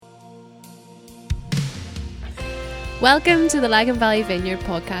Welcome to the Lagan Valley Vineyard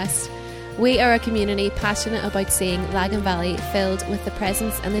podcast. We are a community passionate about seeing Lagan Valley filled with the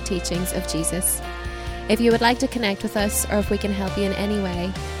presence and the teachings of Jesus. If you would like to connect with us or if we can help you in any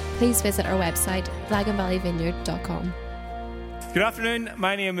way, please visit our website, laganvalleyvineyard.com. Good afternoon.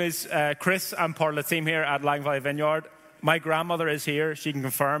 My name is Chris. I'm part of the team here at Lagan Valley Vineyard. My grandmother is here. She can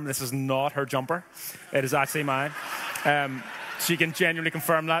confirm this is not her jumper. It is actually mine. She can genuinely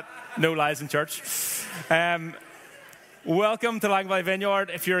confirm that. No lies in church. Welcome to Lagan Valley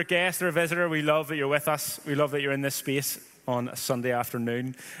Vineyard. If you're a guest or a visitor, we love that you're with us. We love that you're in this space on a Sunday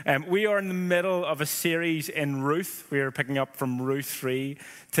afternoon. We are in the middle of a series in Ruth. We are picking up from Ruth 3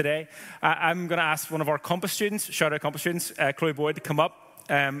 today. I'm going to ask one of our Compass students, shout out Compass students, Chloe Boyd, to come up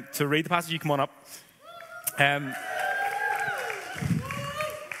to read the passage. You come on up.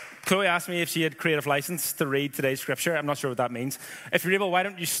 Chloe asked me if she had creative license to read today's scripture. I'm not sure what that means. If you're able, why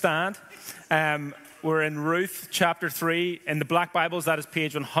don't you stand? We're in Ruth chapter 3. In the Black Bibles, that is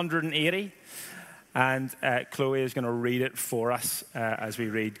page 180. And Chloe is going to read it for us as we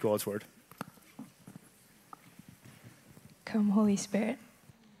read God's word. Come, Holy Spirit.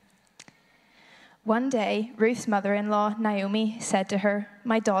 One day, Ruth's mother-in-law, Naomi, said to her,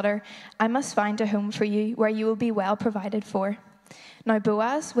 "My daughter, I must find a home for you where you will be well provided for. Now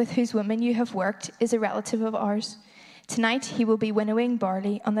Boaz, with whose woman you have worked, is a relative of ours. Tonight he will be winnowing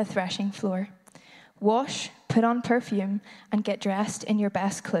barley on the threshing floor. Wash, put on perfume, and get dressed in your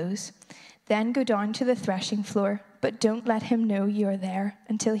best clothes. Then go down to the threshing floor, but don't let him know you are there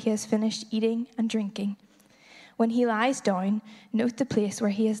until he has finished eating and drinking. When he lies down, note the place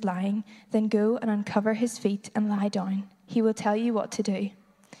where he is lying, then go and uncover his feet and lie down. He will tell you what to do."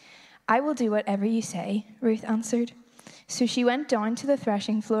 "I will do whatever you say," Ruth answered. So she went down to the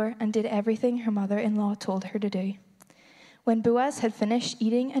threshing floor and did everything her mother-in-law told her to do. When Boaz had finished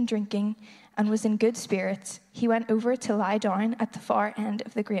eating and drinking and was in good spirits, he went over to lie down at the far end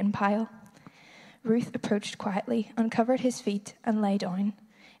of the grain pile. Ruth approached quietly, uncovered his feet, and lay down.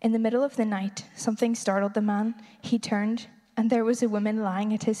 In the middle of the night, something startled the man. He turned, and there was a woman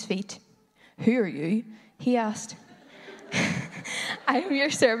lying at his feet. "Who are you?" he asked. "I am your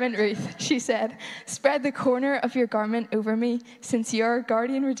servant Ruth," she said. "Spread the corner of your garment over me, since you are a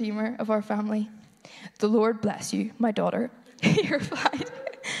guardian redeemer of our family." "The Lord bless you, my daughter," he replied.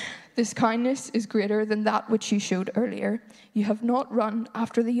 "This kindness is greater than that which you showed earlier. You have not run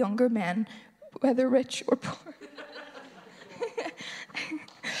after the younger men, whether rich or poor."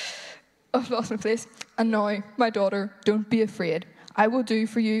 I've lost my place. "And now, my daughter, don't be afraid. I will do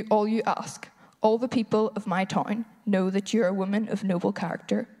for you all you ask. All the people of my town know that you're a woman of noble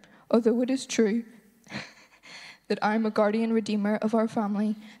character. Although it is true that I'm a guardian redeemer of our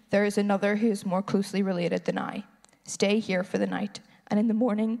family, there is another who is more closely related than I. Stay here for the night, and in the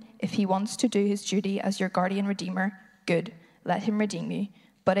morning, if he wants to do his duty as your guardian redeemer, good, let him redeem you.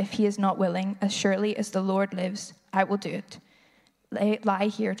 But if he is not willing, as surely as the Lord lives, I will do it. Lie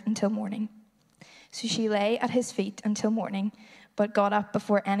here until morning." So she lay at his feet until morning, but got up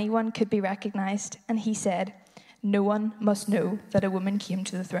before anyone could be recognized, and he said, "No one must know that a woman came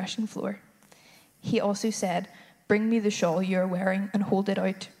to the threshing floor." He also said, "Bring me the shawl you are wearing and hold it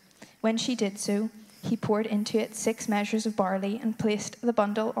out." When she did so, he poured into it 6 measures of barley and placed the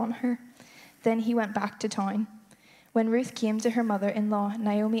bundle on her. Then he went back to town. When Ruth came to her mother-in-law,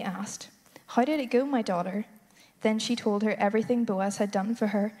 Naomi asked, "How did it go, my daughter?" Then she told her everything Boaz had done for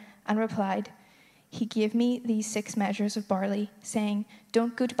her and replied, "He gave me these 6 measures of barley, saying,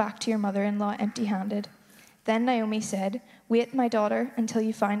 'Don't go back to your mother-in-law empty-handed.'" Then Naomi said, "Wait, my daughter, until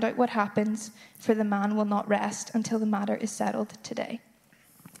you find out what happens, for the man will not rest until the matter is settled today."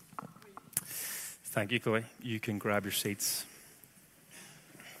 Thank you, Chloe. You can grab your seats.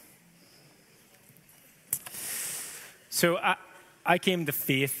 So I came to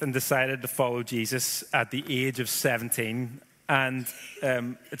faith and decided to follow Jesus at the age of 17. And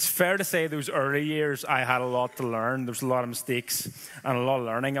it's fair to say those early years I had a lot to learn. There was a lot of mistakes and a lot of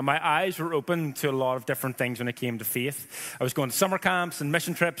learning. And my eyes were open to a lot of different things when it came to faith. I was going to summer camps and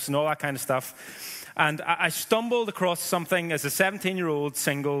mission trips and all that kind of stuff. And I stumbled across something as a 17-year-old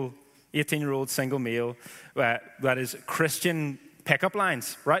single, 18-year-old single male that is Christian pickup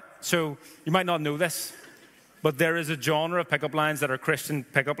lines, right? So you might not know this, but there is a genre of pickup lines that are Christian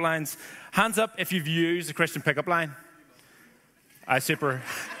pickup lines. Hands up if you've used a Christian pickup line. I super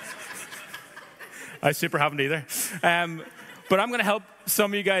haven't either. But I'm going to help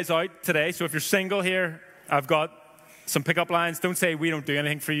some of you guys out today. So if you're single here, I've got some pickup lines. Don't say we don't do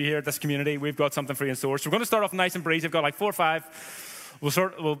anything for you here at this community. We've got something for you in store. So we're going to start off nice and breezy. I've got like 4 or 5.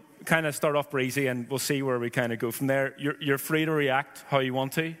 We'll kind of start off breezy and we'll see where we kind of go from there. You're free to react how you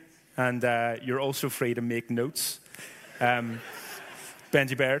want to. And you're also free to make notes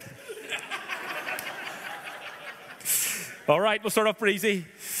Benji Baird. All right, we'll start off pretty easy.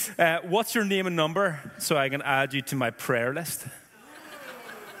 What's your name and number so I can add you to my prayer list?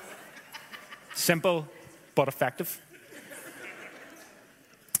 Simple, but effective.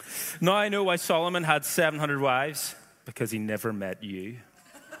 Now I know why Solomon had 700 wives, because he never met you.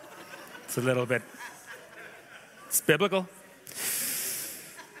 It's biblical.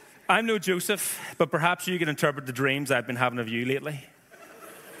 I'm no Joseph, but perhaps you can interpret the dreams I've been having of you lately.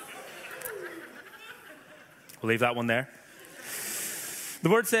 We'll leave that one there. The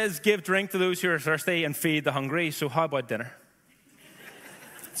word says, give drink to those who are thirsty and feed the hungry. So how about dinner?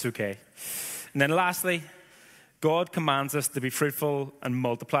 It's okay. And then lastly, God commands us to be fruitful and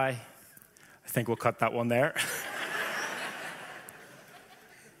multiply. I think we'll cut that one there.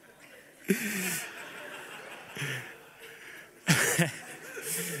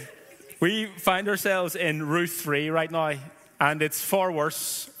 We find ourselves in Ruth 3 right now, and it's far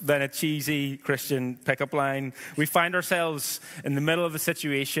worse than a cheesy Christian pickup line. We find ourselves in the middle of a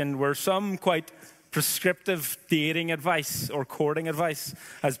situation where some quite prescriptive dating advice or courting advice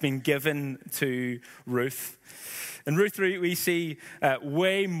has been given to Ruth. In Ruth 3, we see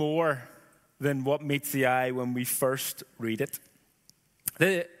way more than what meets the eye when we first read it.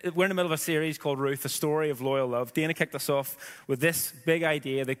 We're in the middle of a series called Ruth, a story of loyal love. Dana kicked us off with this big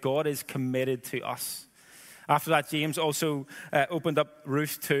idea that God is committed to us. After that, James also opened up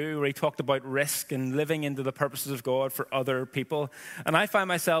Ruth 2, where he talked about risk and living into the purposes of God for other people. And I find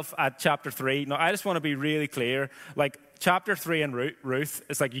myself at chapter 3. Now, I just want to be really clear. Like, chapter 3 in Ruth,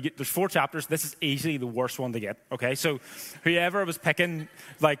 it's like there's 4 chapters. This is easily the worst one to get, okay? So whoever was picking,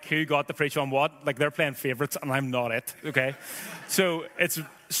 like, who got to preach on what, like, they're playing favorites, and I'm not it, okay? So it's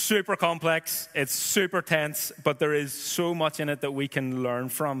super complex, it's super tense, but there is so much in it that we can learn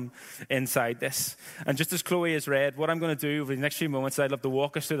from inside this. And just as Chloe has read, what I'm going to do over the next few moments, I'd love to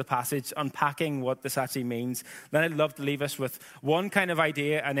walk us through the passage, unpacking what this actually means. Then I'd love to leave us with one kind of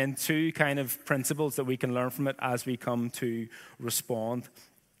idea and then 2 kind of principles that we can learn from it as we come to respond.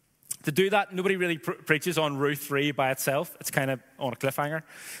 To do that, nobody really preaches on Ruth 3 by itself. It's kind of on a cliffhanger.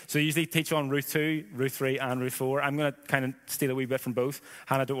 So they usually teach on Ruth 2, Ruth 3, and Ruth 4. I'm going to kind of steal a wee bit from both.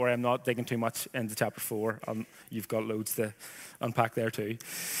 Hannah, don't worry, I'm not digging too much into chapter 4. You've got loads to unpack there too.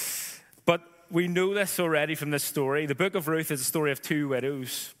 But we know this already from this story. The book of Ruth is a story of 2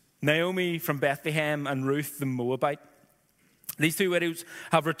 widows, Naomi from Bethlehem and Ruth the Moabite. These 2 widows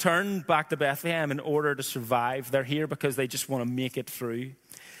have returned back to Bethlehem in order to survive. They're here because they just want to make it through.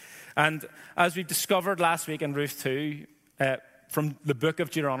 And as we discovered last week in Ruth 2, from the book of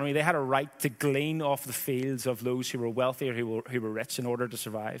Deuteronomy, they had a right to glean off the fields of those who were wealthy or who were rich in order to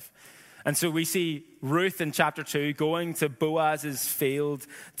survive. And so we see Ruth in chapter 2 going to Boaz's field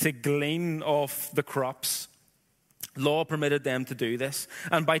to glean off the crops. Law permitted them to do this.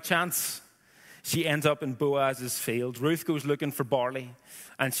 And by chance, she ends up in Boaz's field. Ruth goes looking for barley,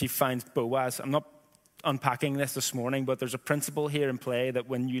 and she finds Boaz. I'm not unpacking this morning, but there's a principle here in play that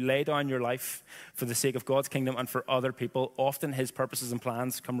when you lay down your life for the sake of God's kingdom and for other people, often his purposes and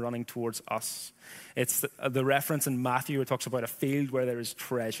plans come running towards us. It's the reference in Matthew where it talks about a field where there is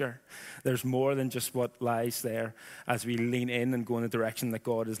treasure. There's more than just what lies there as we lean in and go in the direction that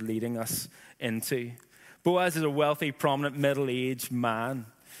God is leading us into. Boaz is a wealthy, prominent, middle-aged man.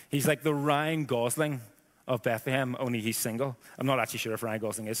 He's like the Ryan Gosling of Bethlehem, only he's single. I'm not actually sure if Ryan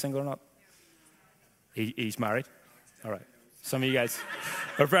Gosling is single or not. He's married? All right. Some of you guys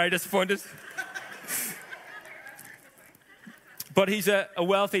are very disappointed. But he's a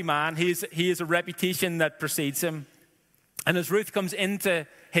wealthy man. He has a reputation that precedes him. And as Ruth comes into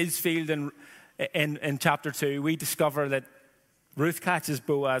his field in chapter 2, we discover that Ruth catches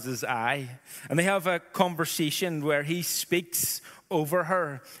Boaz's eye. And they have a conversation where he speaks over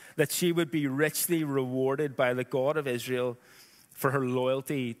her that she would be richly rewarded by the God of Israel for her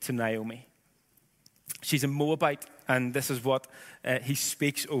loyalty to Naomi. She's a Moabite, and this is what he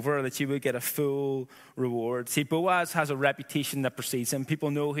speaks over her, that she would get a full reward. See, Boaz has a reputation that precedes him.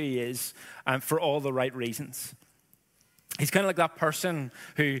 People know who he is, and for all the right reasons. He's kind of like that person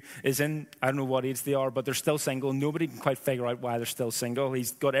who is in, I don't know what age they are, but they're still single. Nobody can quite figure out why they're still single.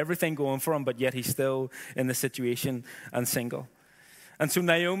 He's got everything going for him, but yet he's still in the situation and single. And so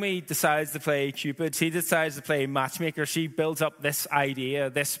Naomi decides to play Cupid. She decides to play matchmaker. She builds up this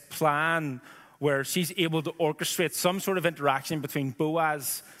idea, this plan where she's able to orchestrate some sort of interaction between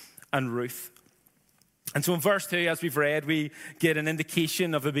Boaz and Ruth. And so in verse 2, as we've read, we get an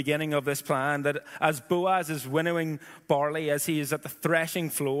indication of the beginning of this plan, that as Boaz is winnowing barley, as he is at the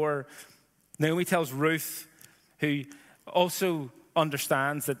threshing floor, Naomi tells Ruth, who also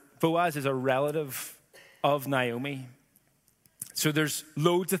understands that Boaz is a relative of Naomi, So there's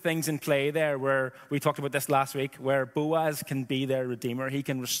loads of things in play there where we talked about this last week, where Boaz can be their redeemer. He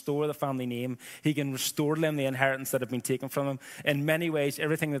can restore the family name. He can restore them the inheritance that have been taken from them. In many ways,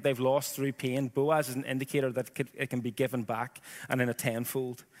 everything that they've lost through pain, Boaz is an indicator that it can be given back and in a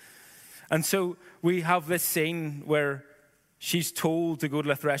tenfold. And so we have this scene where she's told to go to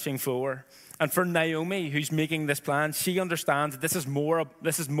the threshing floor. And for Naomi, who's making this plan, she understands that this is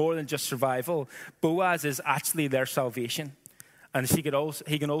more than just survival. Boaz is actually their salvation. And he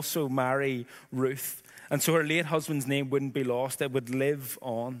can also marry Ruth. And so her late husband's name wouldn't be lost. It would live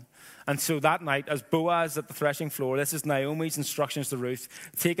on. And so that night, as Boaz at the threshing floor, this is Naomi's instructions to Ruth.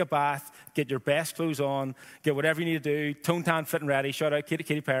 Take a bath, get your best clothes on, get whatever you need to do, tone, tan, fit and ready. Shout out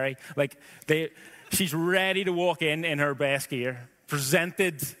Katy Perry. She's ready to walk in her best gear,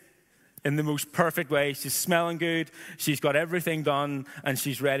 presented in the most perfect way. She's smelling good. She's got everything done, and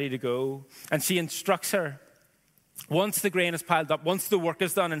she's ready to go. And she instructs her, once the grain is piled up, once the work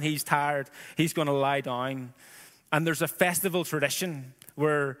is done and he's tired, he's going to lie down. And there's a festival tradition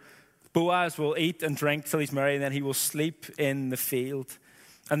where Boaz will eat and drink till he's merry, and then he will sleep in the field.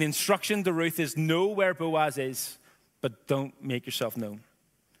 And the instruction to Ruth is, know where Boaz is, but don't make yourself known.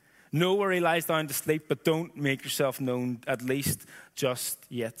 Know where he lies down to sleep, but don't make yourself known, at least just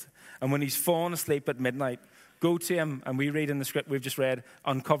yet. And when he's fallen asleep at midnight, go to him, and we read in the script we've just read,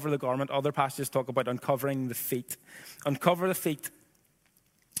 uncover the garment. Other passages talk about uncovering the feet. Uncover the feet,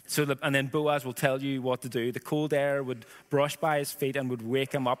 and then Boaz will tell you what to do. The cold air would brush by his feet and would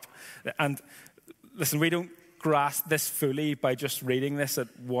wake him up. And listen, we don't grasp this fully by just reading this at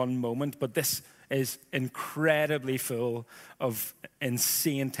one moment, but this is incredibly full of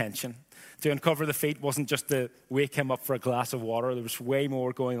insane tension. To uncover the feet wasn't just to wake him up for a glass of water. There was way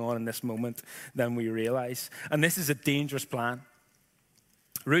more going on in this moment than we realize. And this is a dangerous plan.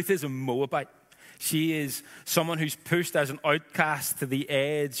 Ruth is a Moabite. She is someone who's pushed as an outcast to the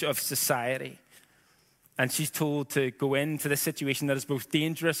edge of society. And she's told to go into this situation that is both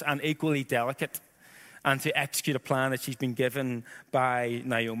dangerous and equally delicate, and to execute a plan that she's been given by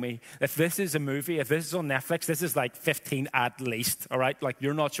Naomi. If this is a movie, if this is on Netflix, this is like 15 at least, all right? Like,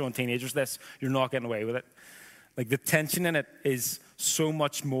 you're not showing teenagers this. You're not getting away with it. Like, the tension in it is so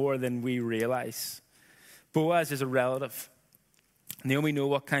much more than we realize. Boaz is a relative. Naomi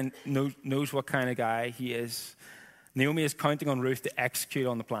knows what kind of guy he is. Naomi is counting on Ruth to execute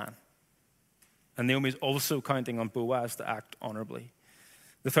on the plan. And Naomi is also counting on Boaz to act honorably.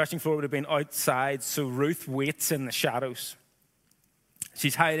 The threshing floor would have been outside, so Ruth waits in the shadows.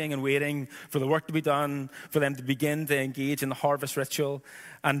 She's hiding and waiting for the work to be done, for them to begin to engage in the harvest ritual.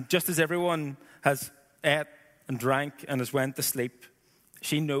 And just as everyone has ate and drank and has went to sleep,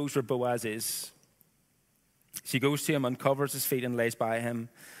 she knows where Boaz is. She goes to him, uncovers his feet and lays by him.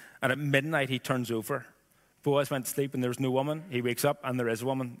 And at midnight, he turns over. Boaz went to sleep and there was no woman. He wakes up and there is a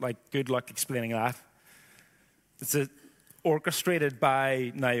woman. Like, good luck explaining that. It's orchestrated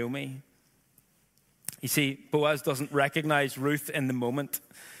by Naomi. You see, Boaz doesn't recognize Ruth in the moment,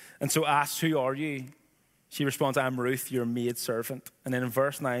 and so asks, who are you? She responds, I'm Ruth, your maidservant. And then in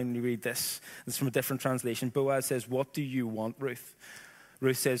verse 9, we read this. It's from a different translation. Boaz says, what do you want, Ruth?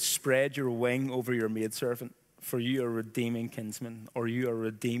 Ruth says, spread your wing over your maidservant, for you are a redeeming kinsman, or you are a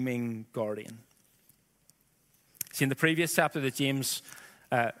redeeming guardian. See, in the previous chapter that James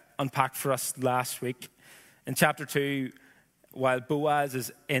unpacked for us last week, in chapter 2, while Boaz is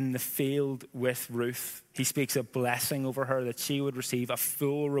in the field with Ruth, he speaks a blessing over her that she would receive a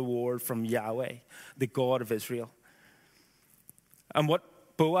full reward from Yahweh, the God of Israel. And what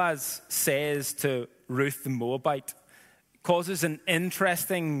Boaz says to Ruth the Moabite causes an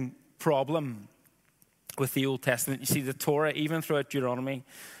interesting problem with the Old Testament. You see, the Torah, even throughout Deuteronomy,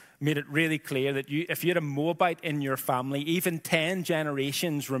 made it really clear that if you had a Moabite in your family, even 10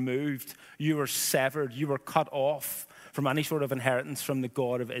 generations removed, you were severed, you were cut off from any sort of inheritance from the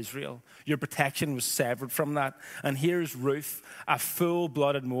God of Israel. Your protection was severed from that. And here's Ruth, a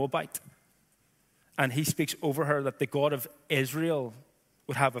full-blooded Moabite. And he speaks over her that the God of Israel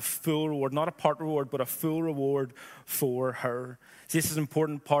would have a full reward, not a part reward, but a full reward for her. See, this is an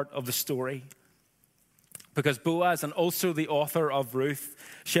important part of the story, because Boaz and also the author of Ruth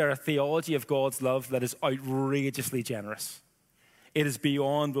share a theology of God's love that is outrageously generous. It is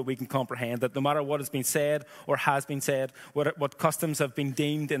beyond what we can comprehend, that no matter what has been said or has been said, what customs have been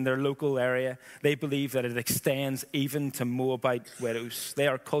deemed in their local area, they believe that it extends even to Moabite widows. They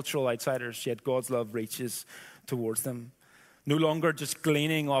are cultural outsiders, yet God's love reaches towards them. No longer just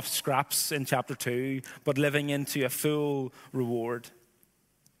gleaning off scraps in chapter 2, but living into a full reward.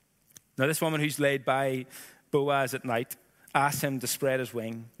 Now, this woman who's laid by Boaz at night asks him to spread his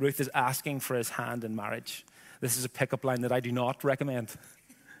wing. Ruth is asking for his hand in marriage. This is a pickup line that I do not recommend.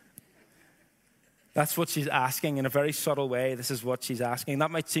 That's what she's asking in a very subtle way. This is what she's asking.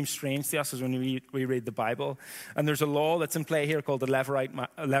 That might seem strange to us as when we read the Bible. And there's a law that's in play here called the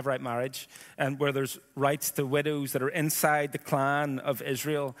Levirate marriage, and where there's rights to widows that are inside the clan of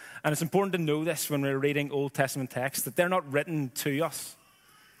Israel. And it's important to know this when we're reading Old Testament texts, that they're not written to us.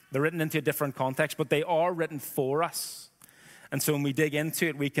 They're written into a different context, but they are written for us. And so when we dig into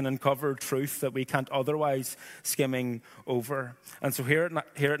it, we can uncover truth that we can't otherwise skimming over. And so here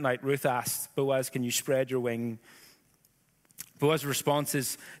at night, Ruth asks Boaz, can you spread your wing? Boaz's response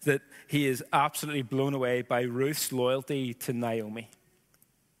is that he is absolutely blown away by Ruth's loyalty to Naomi.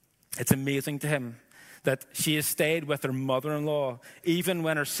 It's amazing to him that she has stayed with her mother-in-law. Even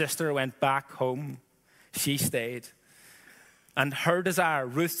when her sister went back home, she stayed. And her desire,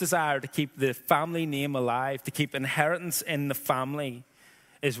 Ruth's desire to keep the family name alive, to keep inheritance in the family,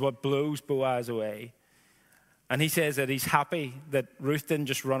 is what blows Boaz away. And he says that he's happy that Ruth didn't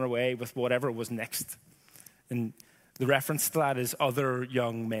just run away with whatever was next. And the reference to that is other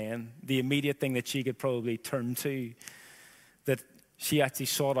young men, the immediate thing that she could probably turn to, that she actually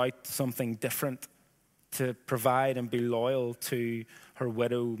sought out something different to provide and be loyal to her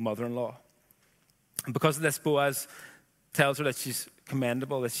widow mother-in-law. And because of this, Boaz tells her that she's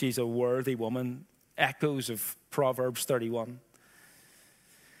commendable, that she's a worthy woman, echoes of Proverbs 31.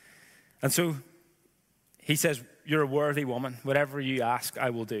 And so he says, you're a worthy woman. Whatever you ask, I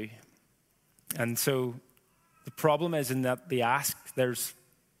will do. And so the problem is in that the ask, there's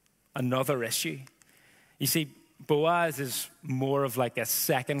another issue. You see, Boaz is more of like a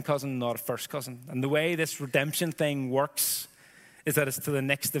second cousin, not a first cousin. And the way this redemption thing works is that it's to the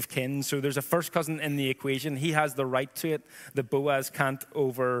next of kin. So there's a first cousin in the equation. He has the right to it that Boaz can't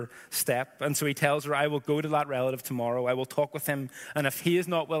overstep. And so he tells her, I will go to that relative tomorrow. I will talk with him. And if he is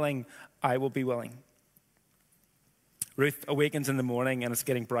not willing, I will be willing. Ruth awakens in the morning and it's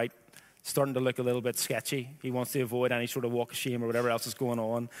getting bright, starting to look a little bit sketchy. He wants to avoid any sort of walk of shame or whatever else is going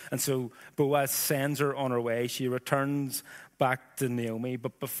on. And so Boaz sends her on her way. She returns back to Naomi.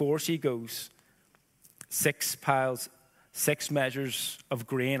 But before she goes, 6 measures of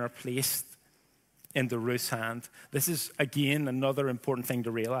grain are placed into Ruth's hand. This is, again, another important thing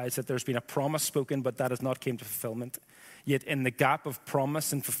to realize, that there's been a promise spoken, but that has not came to fulfillment. Yet in the gap of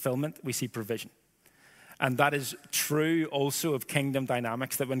promise and fulfillment, we see provision. And that is true also of kingdom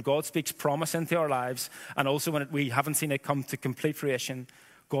dynamics, that when God speaks promise into our lives, and also when we haven't seen it come to complete fruition,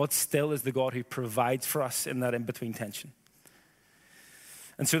 God still is the God who provides for us in that in-between tension.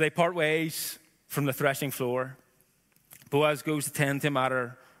 And so they part ways from the threshing floor. Boaz goes to tend to a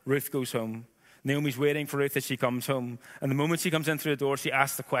matter. Ruth goes home. Naomi's waiting for Ruth as she comes home. And the moment she comes in through the door, she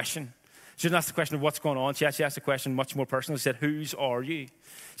asks the question. She doesn't ask the question of what's going on. She actually asks the question much more personal. She said, whose are you?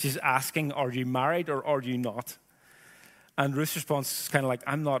 She's asking, are you married or are you not? And Ruth's response is kind of like,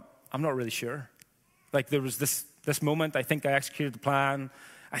 I'm not really sure. Like there was this moment, I think I executed the plan.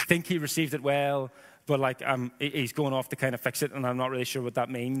 I think he received it well. But like he's going off to kind of fix it, and I'm not really sure what that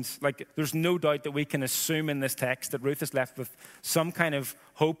means. Like there's no doubt that we can assume in this text that Ruth is left with some kind of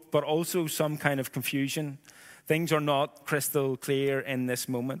hope, but also some kind of confusion. Things are not crystal clear in this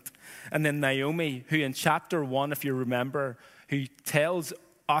moment. And then Naomi, who in chapter 1, if you remember, who tells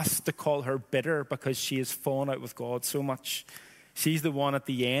us to call her bitter because she has fallen out with God so much. She's the one at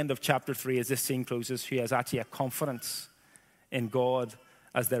the end of chapter 3, as this scene closes, who has actually a confidence in God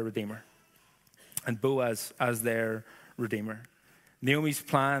as their Redeemer. And Boaz as their Redeemer. Naomi's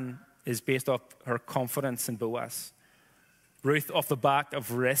plan is based off her confidence in Boaz. Ruth, off the back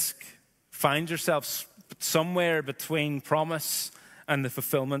of risk, finds herself somewhere between promise and the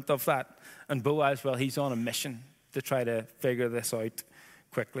fulfillment of that. And Boaz, well, he's on a mission to try to figure this out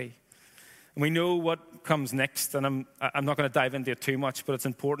quickly. And we know what comes next, and I'm not going to dive into it too much, but it's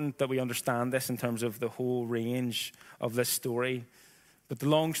important that we understand this in terms of the whole range of this story. But the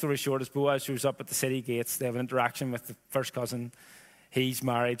long story short is Boaz shows up at the city gates. They have an interaction with the first cousin. He's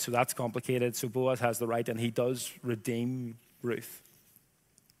married, so that's complicated. So Boaz has the right, and he does redeem Ruth.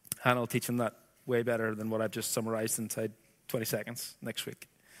 Hannah will teach him that way better than what I've just summarized inside 20 seconds next week.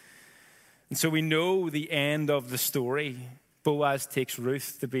 And so we know the end of the story. Boaz takes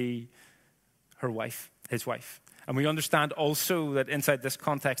Ruth to be her wife, his wife. And we understand also that inside this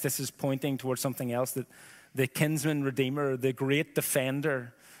context, this is pointing towards something else, that the kinsman redeemer, the great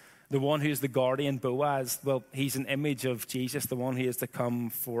defender, the one who is the guardian Boaz, well, he's an image of Jesus, the one who is to come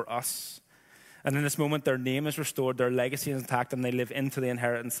for us. And in this moment, their name is restored, their legacy is intact, and they live into the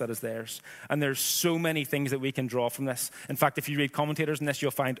inheritance that is theirs. And there's so many things that we can draw from this. In fact, if you read commentators in this,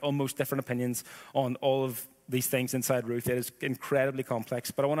 you'll find almost different opinions on all of these things inside Ruth. It is incredibly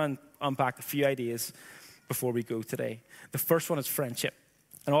complex. But I want to unpack a few ideas before we go today. The first one is friendship.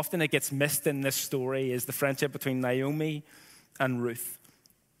 And often it gets missed in this story is the friendship between Naomi and Ruth.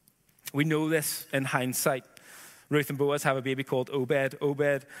 We know this in hindsight. Ruth and Boaz have a baby called Obed.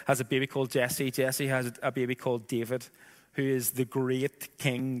 Obed has a baby called Jesse. Jesse has a baby called David, who is the great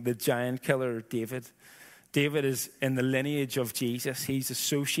king, the giant killer David. David is in the lineage of Jesus. He's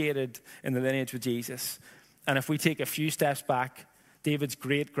associated in the lineage with Jesus. And if we take a few steps back, David's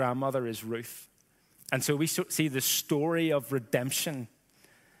great-grandmother is Ruth. And so we see the story of redemption.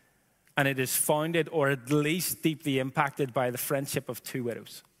 And it is founded, or at least deeply impacted, by the friendship of two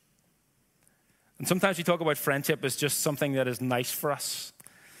widows. And sometimes we talk about friendship as just something that is nice for us.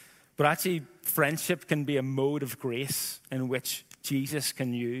 But actually, friendship can be a mode of grace in which Jesus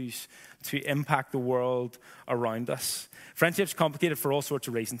can use to impact the world around us. Friendship's complicated for all sorts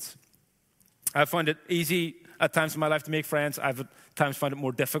of reasons. I've found it easy at times in my life to make friends. I've at times found it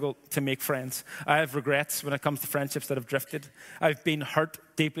more difficult to make friends. I have regrets when it comes to friendships that have drifted. I've been hurt,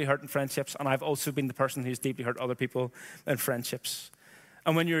 deeply hurt in friendships, and I've also been the person who's deeply hurt other people in friendships.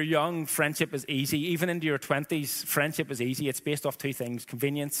 And when you're young, friendship is easy. Even into your 20s, friendship is easy. It's based off two things,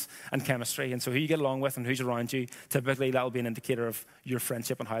 convenience and chemistry. And so who you get along with and who's around you, typically that will be an indicator of your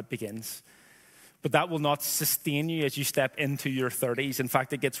friendship and how it begins. But that will not sustain you as you step into your 30s. In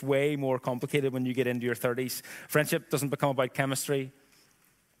fact, it gets way more complicated when you get into your 30s. Friendship doesn't become about chemistry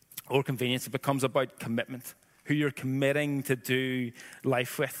or convenience. It becomes about commitment, who you're committing to do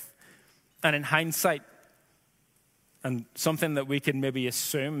life with. And in hindsight, and something that we can maybe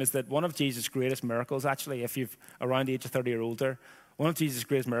assume is that one of Jesus' greatest miracles, actually, if you're around the age of 30 or older, one of Jesus'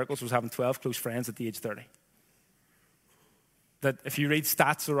 greatest miracles was having 12 close friends at the age of 30. That if you read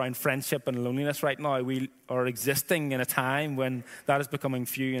stats around friendship and loneliness right now, we are existing in a time when that is becoming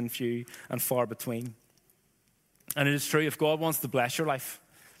few and far between. And it is true, if God wants to bless your life,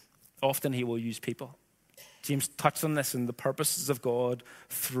 often he will use people. James touched on this in the purposes of God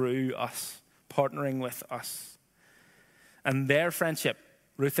through us, partnering with us. And their friendship,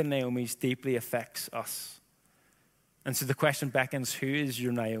 Ruth and Naomi's, deeply affects us. And so the question beckons, who is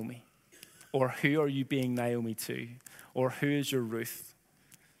your Naomi? Or who are you being Naomi to? Or who is your Ruth?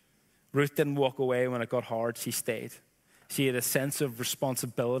 Ruth didn't walk away when it got hard. She stayed. She had a sense of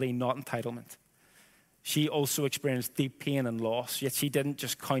responsibility, not entitlement. She also experienced deep pain and loss, yet she didn't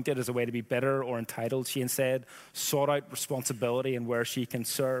just count it as a way to be bitter or entitled. She instead sought out responsibility and where she can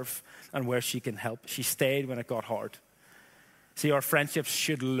serve and where she can help. She stayed when it got hard. See, our friendships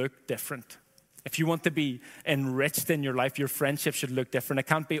should look different. If you want to be enriched in your life, your friendships should look different. It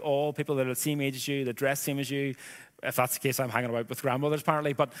can't be all people that are the same age as you, that dress the same as you. If that's the case, I'm hanging about with grandmothers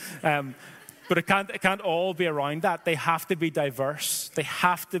apparently. But it can't all be around that. They have to be diverse. They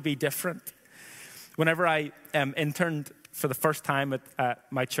have to be different. Whenever I interned for the first time at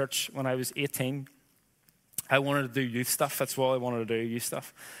my church when I was 18, I wanted to do youth stuff. That's all I wanted to do, youth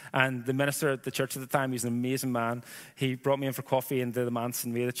stuff. And the minister at the church at the time, he's an amazing man. He brought me in for coffee into the manse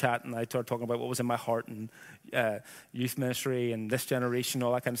and we had a chat and I started talking about what was in my heart and youth ministry and this generation,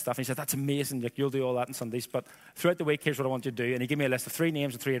 all that kind of stuff. And he said, that's amazing. Like, you'll do all that on Sundays. But throughout the week, here's what I want you to do. And he gave me a list of 3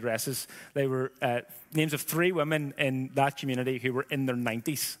 names and 3 addresses. They were names of 3 women in that community who were in their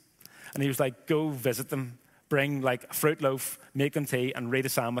 90s. And he was like, go visit them, bring like a fruit loaf, make them tea and read a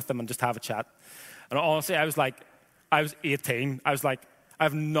psalm with them and just have a chat. And honestly, I was 18. I was like, I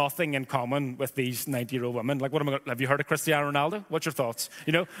have nothing in common with these 90-year-old women. Like, what am I going to, have you heard of Cristiano Ronaldo? What's your thoughts?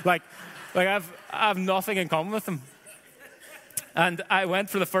 You know, like I have nothing in common with them. And I went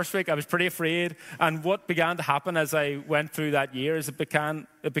for the first week. I was pretty afraid. And what began to happen as I went through that year is it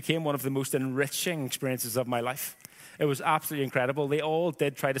became one of the most enriching experiences of my life. It was absolutely incredible. They all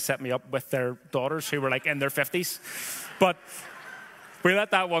did try to set me up with their daughters who were like in their 50s. But we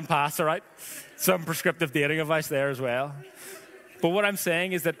let that one pass, all right? Some prescriptive dating advice there as well. But what I'm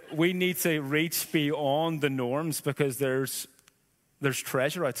saying is that we need to reach beyond the norms because there's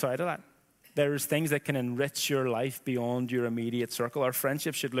treasure outside of that. There's things that can enrich your life beyond your immediate circle. Our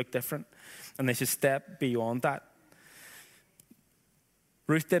friendships should look different and they should step beyond that.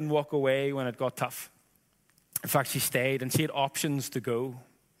 Ruth didn't walk away when it got tough. In fact, she stayed and she had options to go,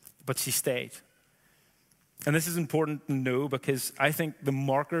 but she stayed. And this is important to know because I think the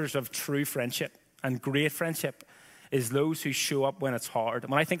markers of true friendship and great friendship is those who show up when it's hard.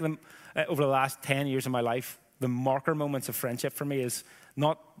 And when I think of them over the last 10 years of my life, the marker moments of friendship for me is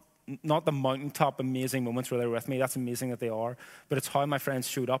not the mountaintop amazing moments where they're with me. That's amazing that they are. But it's how my friends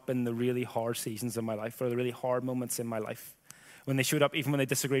showed up in the really hard seasons of my life or the really hard moments in my life. When they showed up, even when they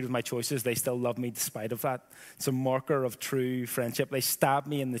disagreed with my choices, they still loved me despite of that. It's a marker of true friendship. They stabbed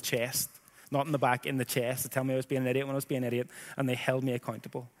me in the chest, not in the back, in the chest, to tell me I was being an idiot when I was being an idiot, and they held me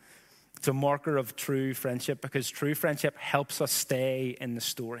accountable. It's a marker of true friendship because true friendship helps us stay in the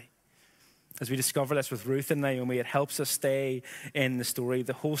story. As we discover this with Ruth and Naomi, it helps us stay in the story.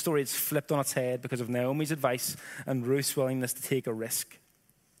 The whole story is flipped on its head because of Naomi's advice and Ruth's willingness to take a risk.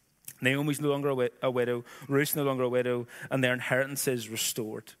 Naomi's no longer a widow, Ruth's no longer a widow, and their inheritance is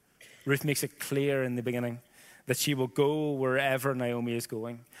restored. Ruth makes it clear in the beginning that she will go wherever Naomi is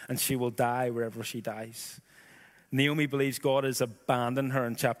going, and she will die wherever she dies. Naomi believes God has abandoned her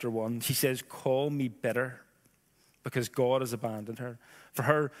in chapter 1. She says, "Call me bitter," because God has abandoned her. For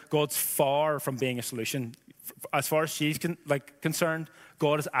her, God's far from being a solution. As far as she's concerned,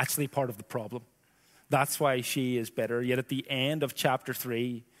 God is actually part of the problem. That's why she is bitter. Yet at the end of chapter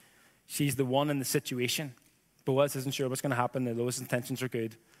 3, she's the one in the situation. Boaz isn't sure what's going to happen. The lowest intentions are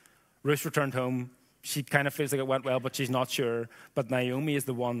good. Ruth returned home. She kind of feels like it went well, but she's not sure. But Naomi is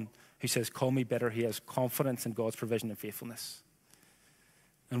the one who says, "Call me bitter." He has confidence in God's provision and faithfulness.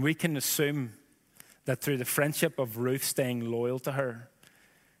 And we can assume that through the friendship of Ruth staying loyal to her,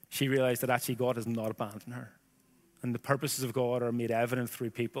 she realized that actually God has not abandoned her. And the purposes of God are made evident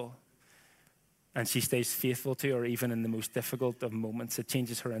through people. And she stays faithful to her even in the most difficult of moments. It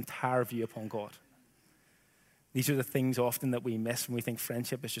changes her entire view upon God. These are the things often that we miss when we think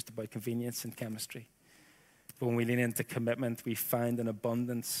friendship is just about convenience and chemistry. But when we lean into commitment, we find an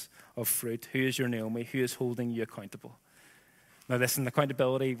abundance of fruit. Who is your Naomi? Who is holding you accountable? Now listen,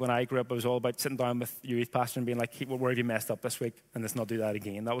 accountability, when I grew up, it was all about sitting down with your youth pastor and being like, "Where have you messed up this week? And let's not do that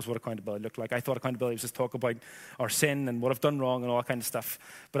again." That was what accountability looked like. I thought accountability was just talk about our sin and what I've done wrong and all that kind of stuff.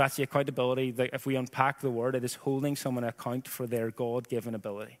 But actually accountability, if we unpack the word, it is holding someone account for their God-given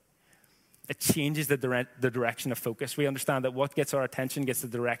ability. It changes the direction of focus. We understand that what gets our attention gets the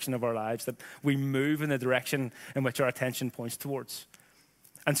direction of our lives, that we move in the direction in which our attention points towards.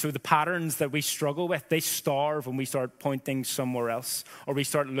 And so the patterns that we struggle with, they starve when we start pointing somewhere else or we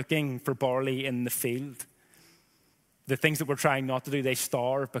start looking for barley in the field. The things that we're trying not to do, they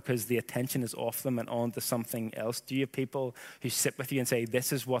starve because the attention is off them and on to something else. Do you have people who sit with you and say,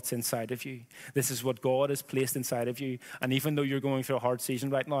 "This is what's inside of you. This is what God has placed inside of you. And even though you're going through a hard season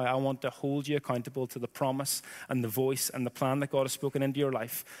right now, I want to hold you accountable to the promise and the voice and the plan that God has spoken into your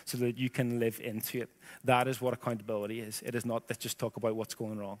life so that you can live into it." That is what accountability is. It is not let's just talk about what's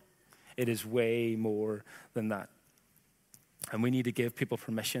going wrong. It is way more than that. And we need to give people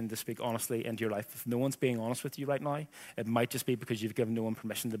permission to speak honestly into your life. If no one's being honest with you right now, it might just be because you've given no one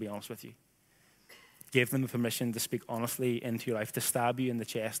permission to be honest with you. Give them the permission to speak honestly into your life, to stab you in the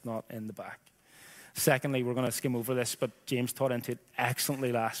chest, not in the back. Secondly, we're going to skim over this, but James taught into it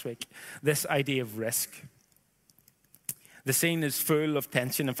excellently last week. This idea of risk. The scene is full of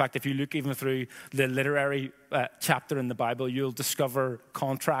tension. In fact, if you look even through the literary chapter in the Bible, you'll discover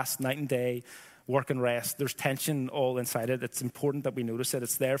contrast night and day, work and rest. There's tension all inside it. It's important that we notice it.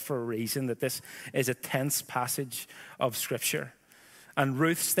 It's there for a reason, that this is a tense passage of Scripture. And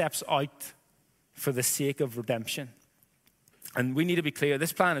Ruth steps out for the sake of redemption. And we need to be clear,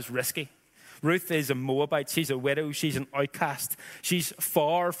 this plan is risky. Ruth is a Moabite. She's a widow. She's an outcast. She's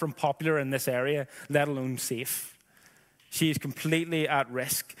far from popular in this area, let alone safe. She is completely at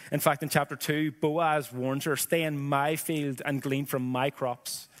risk. In fact, in chapter 2, Boaz warns her, "Stay in my field and glean from my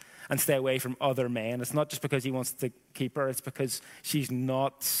crops and stay away from other men." It's not just because he wants to keep her. It's because she's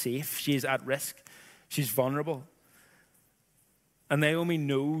not safe. She's at risk. She's vulnerable. And Naomi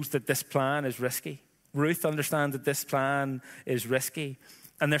knows that this plan is risky. Ruth understands that this plan is risky.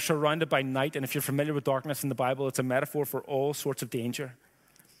 And they're surrounded by night. And if you're familiar with darkness in the Bible, it's a metaphor for all sorts of danger.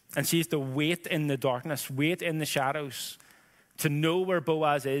 And she's to wait in the darkness, wait in the shadows, to know where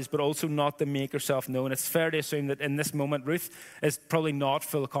Boaz is, but also not to make herself known. It's fair to assume that in this moment, Ruth is probably not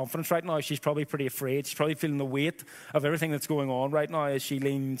full of confidence right now. She's probably pretty afraid. She's probably feeling the weight of everything that's going on right now as she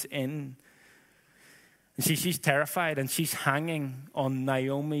leans in. And she's terrified, and she's hanging on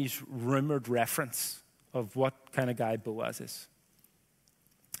Naomi's rumored reference of what kind of guy Boaz is.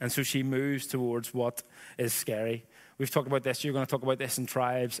 And so she moves towards what is scary. We've talked about this. You're going to talk about this in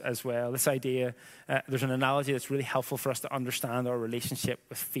tribes as well. This idea, there's an analogy that's really helpful for us to understand our relationship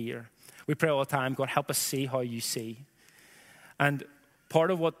with fear. We pray all the time, "God, help us see how you see." And part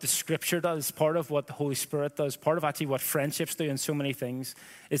of what the Scripture does, part of what the Holy Spirit does, part of actually what friendships do and so many things,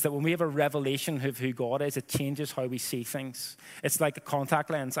 is that when we have a revelation of who God is, it changes how we see things. It's like a contact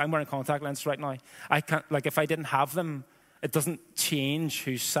lens. I'm wearing contact lenses right now. I can't, if I didn't have them, it doesn't change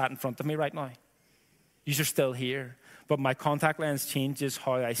who's sat in front of me right now. You're still here. But my contact lens changes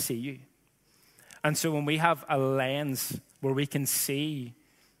how I see you. And so when we have a lens where we can see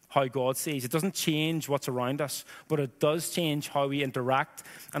how God sees. It doesn't change what's around us, but it does change how we interact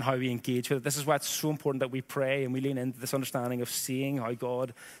and how we engage with it. This is why it's so important that we pray and we lean into this understanding of seeing how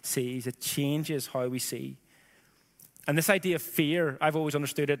God sees. It changes how we see. And this idea of fear, I've always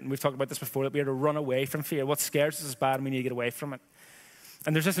understood it, and we've talked about this before, that we are to run away from fear. What scares us is bad, and we need to get away from it.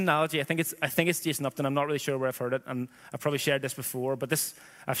 And there's this analogy, I think it's Jason Upton, I'm not really sure where I've heard it, and I've probably shared this before, but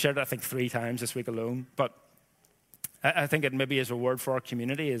I've shared it, I think, 3 times this week alone. But I think it maybe is a word for our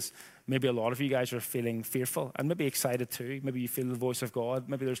community, is maybe a lot of you guys are feeling fearful, and maybe excited too. Maybe you feel the voice of God.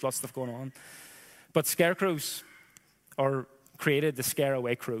 Maybe there's lots of stuff going on. But scarecrows are created to scare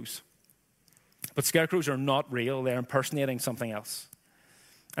away crows. But scarecrows are not real. They're impersonating something else.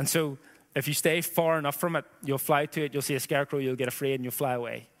 And so if you stay far enough from it, you'll fly to it, you'll see a scarecrow, you'll get afraid, and you'll fly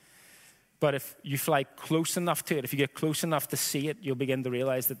away. But if you fly close enough to it, if you get close enough to see it, you'll begin to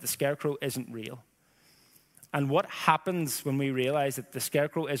realize that the scarecrow isn't real. And what happens when we realize that the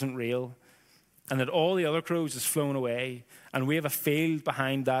scarecrow isn't real and that all the other crows has flown away and we have a field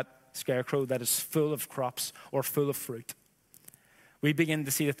behind that scarecrow that is full of crops or full of fruit? We begin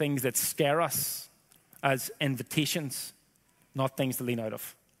to see the things that scare us as invitations, not things to lean out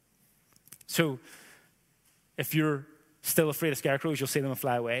of. So if you're still afraid of scarecrows, you'll see them and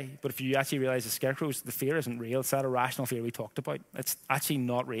fly away. But if you actually realize the scarecrows, the fear isn't real. It's that irrational fear we talked about. It's actually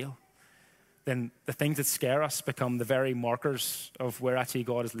not real. Then the things that scare us become the very markers of where actually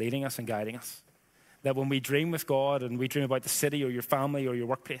God is leading us and guiding us. That when we dream with God and we dream about the city or your family or your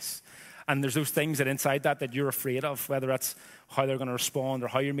workplace, and there's those things that inside that you're afraid of, whether that's how they're going to respond or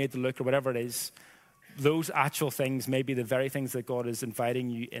how you're made to look or whatever it is, those actual things may be the very things that God is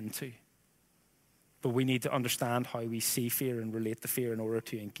inviting you into. But we need to understand how we see fear and relate to fear in order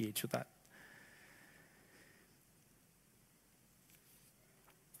to engage with that.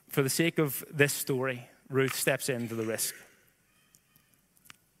 For the sake of this story, Ruth steps into the risk.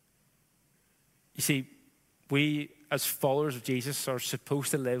 You see, we as followers of Jesus are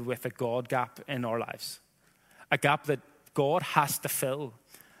supposed to live with a God gap in our lives. A gap that God has to fill,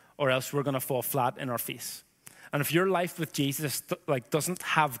 or else we're going to fall flat in our face. And if your life with Jesus doesn't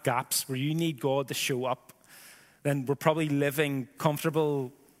have gaps where you need God to show up, then we're probably living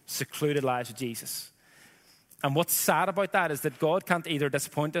comfortable, secluded lives with Jesus. And what's sad about that is that God can't either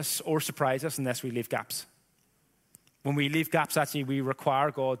disappoint us or surprise us unless we leave gaps. When we leave gaps, actually, we require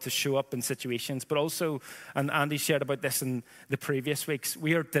God to show up in situations. But also, and Andy shared about this in the previous weeks,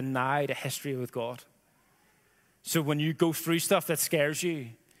 we are denied a history with God. So when you go through stuff that scares you,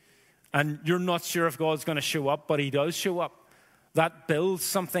 and you're not sure if God's going to show up, but he does show up, that builds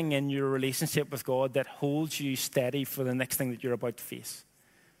something in your relationship with God that holds you steady for the next thing that you're about to face.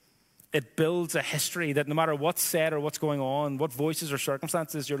 It builds a history that no matter what's said or what's going on, what voices or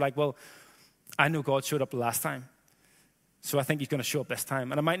circumstances, you're like, well, I know God showed up the last time, so I think he's going to show up this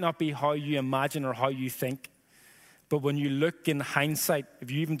time. And it might not be how you imagine or how you think, but when you look in hindsight, if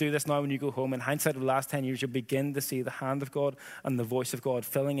you even do this now when you go home, in hindsight of the last 10 years, you'll begin to see the hand of God and the voice of God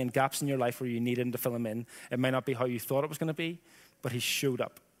filling in gaps in your life where you need him to fill them in. It might not be how you thought it was going to be, but he showed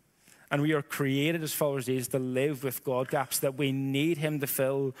up. And we are created as followers of Jesus to live with God gaps that we need him to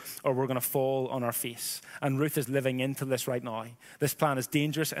fill or we're going to fall on our face. And Ruth is living into this right now. This plan is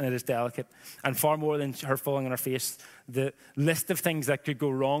dangerous and it is delicate. And far more than her falling on her face, the list of things that could go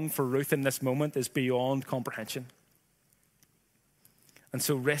wrong for Ruth in this moment is beyond comprehension. And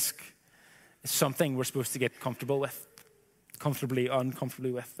so risk is something we're supposed to get comfortable with, comfortably,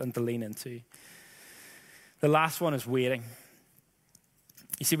 uncomfortably with, and to lean into. The last one is waiting.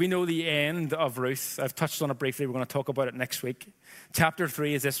 You see, we know the end of Ruth. I've touched on it briefly. We're going to talk about it next week. Chapter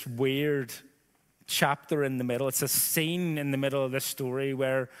 3 is this weird chapter in the middle. It's a scene in the middle of this story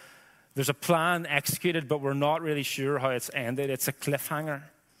where there's a plan executed, but we're not really sure how it's ended. It's a cliffhanger.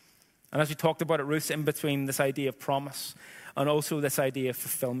 And as we talked about it, Ruth's in between this idea of promise and also this idea of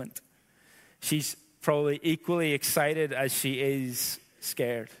fulfillment. She's probably equally excited as she is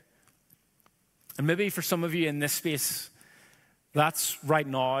scared. And maybe for some of you in this space, that's right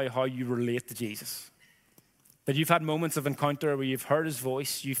now how you relate to Jesus. That you've had moments of encounter where you've heard his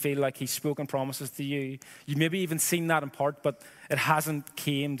voice, you feel like he's spoken promises to you. You've maybe even seen that in part, but it hasn't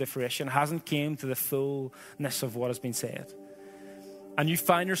came to fruition, it hasn't came to the fullness of what has been said. And you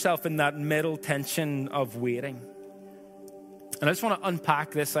find yourself in that middle tension of waiting. And I just want to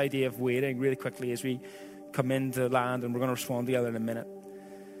unpack this idea of waiting really quickly as we come into land, and we're going to respond together in a minute.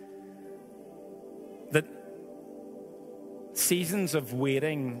 That seasons of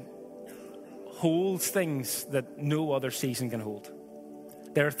waiting holds things that no other season can hold.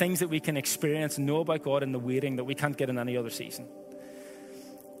 There are things that we can experience and know about God in the waiting that we can't get in any other season.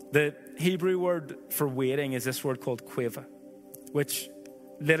 The Hebrew word for waiting is this word called queva, which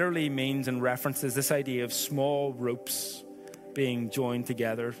literally means and references this idea of small ropes being joined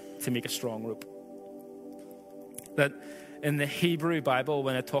together to make a strong rope. That in the Hebrew Bible,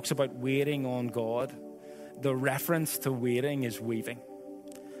 when it talks about waiting on God, the reference to waiting is weaving.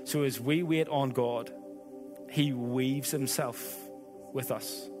 So as we wait on God, he weaves himself with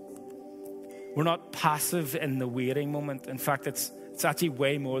us. We're not passive in the waiting moment. In fact, it's actually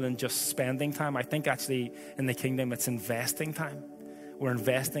way more than just spending time. I think actually in the kingdom, it's investing time. We're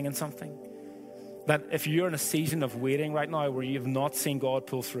investing in something. That if you're in a season of waiting right now where you've not seen God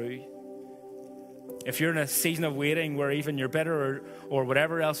pull through, if you're in a season of waiting where even you're bitter or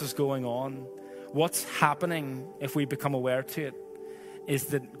whatever else is going on, what's happening if we become aware to it is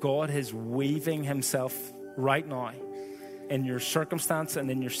that God is weaving himself right now in your circumstance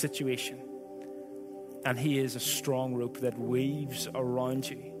and in your situation. And he is a strong rope that weaves around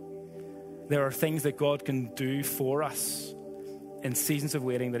you. There are things that God can do for us in seasons of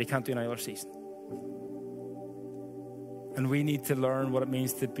waiting that he can't do in any other season. And we need to learn what it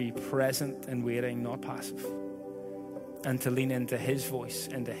means to be present in waiting, not passive. And to lean into his voice,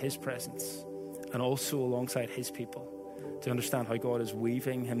 into his presence, and also alongside his people, to understand how God is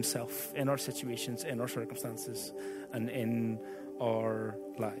weaving himself in our situations, in our circumstances, and in our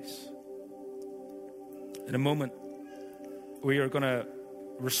lives. In a moment, we are going to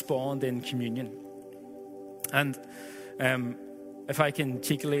respond in communion. And if I can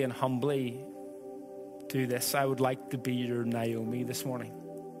cheekily and humbly do this, I would like to be your Naomi this morning.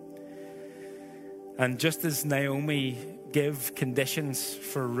 And just as Naomi gave conditions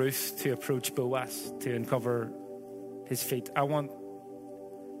for Ruth to approach Boaz, to uncover his feet, I want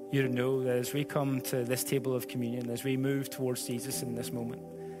you to know that as we come to this table of communion, as we move towards Jesus in this moment,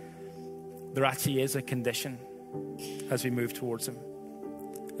 there actually is a condition as we move towards him.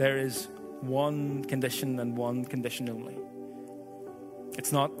 There is one condition and one condition only.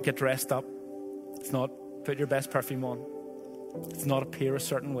 It's not get dressed up. It's not put your best perfume on. It's not appear a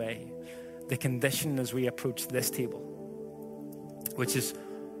certain way. The condition as we approach this table, which is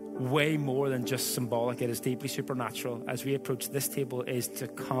way more than just symbolic, it is deeply supernatural. As we approach this table, is to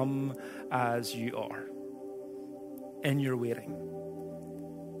come as you are, in your waiting,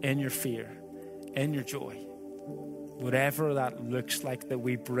 in your fear, in your joy, whatever that looks like, that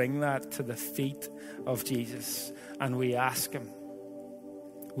we bring that to the feet of Jesus and we ask him,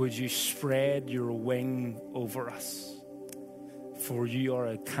 would you spread your wing over us? For you are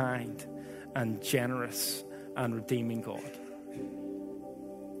a kind and generous and redeeming God.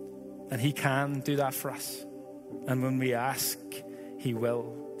 And he can do that for us. And when we ask, he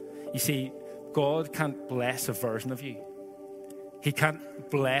will. You see, God can't bless a version of you. He can't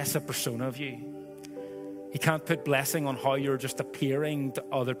bless a persona of you. He can't put blessing on how you're just appearing to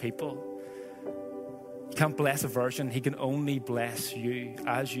other people. He can't bless a version. He can only bless you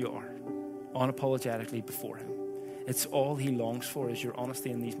as you are, unapologetically before him. It's all he longs for is your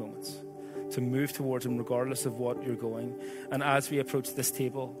honesty in these moments, to move towards him regardless of what you're going. And as we approach this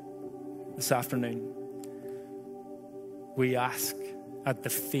table this afternoon, we ask at the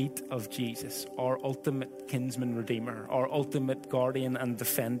feet of Jesus, our ultimate kinsman redeemer, our ultimate guardian and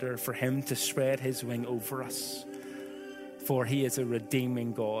defender, for him to spread his wing over us. For he is a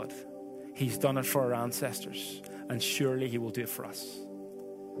redeeming God. He's done it for our ancestors, and surely he will do it for us.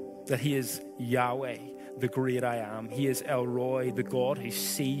 That he is Yahweh, the great I am. He is El Roi, the God who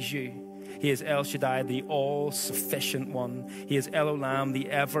sees you. He is El Shaddai, the all-sufficient one. He is El Olam,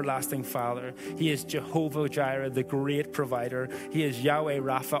 the everlasting Father. He is Jehovah Jireh, the great provider. He is Yahweh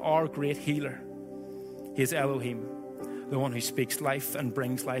Rapha, our great healer. He is Elohim, the one who speaks life and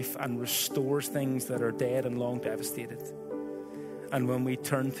brings life and restores things that are dead and long devastated. And when we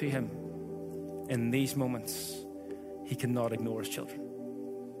turn to him in these moments, he cannot ignore his children.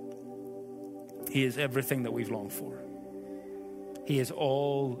 He is everything that we've longed for. He is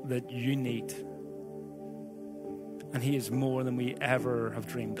all that you need. And he is more than we ever have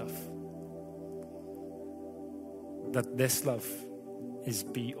dreamed of. That this love is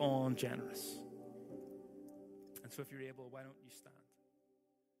beyond generous. And so if you're able, why don't you stand?